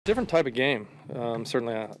Different type of game.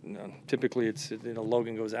 Certainly, typically it's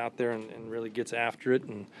Logan goes out there and really gets after it.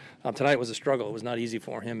 And tonight was a struggle. It was not easy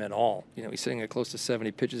for him at all. He's sitting at close to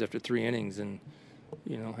 70 pitches after 3 innings, and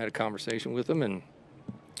had a conversation with him, and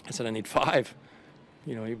I said, I need 5.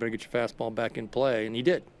 You better get your fastball back in play, and he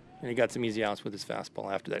did. And he got some easy outs with his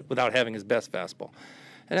fastball after that, without having his best fastball.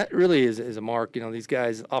 And that really is a mark. These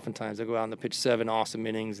guys oftentimes they go out and they pitch 7 awesome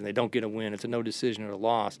innings and they don't get a win. It's a no decision or a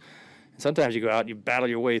loss. And sometimes you go out and you battle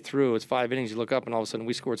your way through. It's 5 innings. You look up and all of a sudden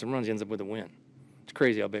we scored some runs. He ends up with a win. It's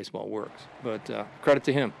crazy how baseball works. But credit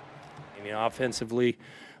to him. Offensively,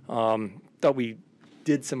 thought we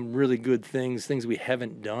did some really good things we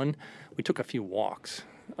haven't done. We took a few walks.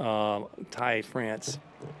 Ty France,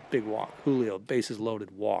 big walk. Julio, bases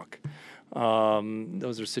loaded, walk.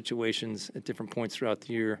 Those are situations at different points throughout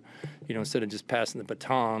the year. Instead of just passing the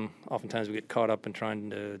baton, oftentimes we get caught up in trying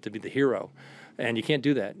to be the hero. And you can't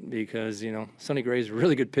do that because, Sonny Gray's a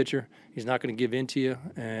really good pitcher. He's not going to give in to you.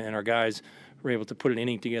 And our guys were able to put an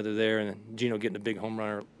inning together there. And Gino getting a big home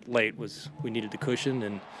runner late we needed the cushion.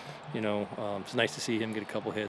 And, it's nice to see him get a couple hits.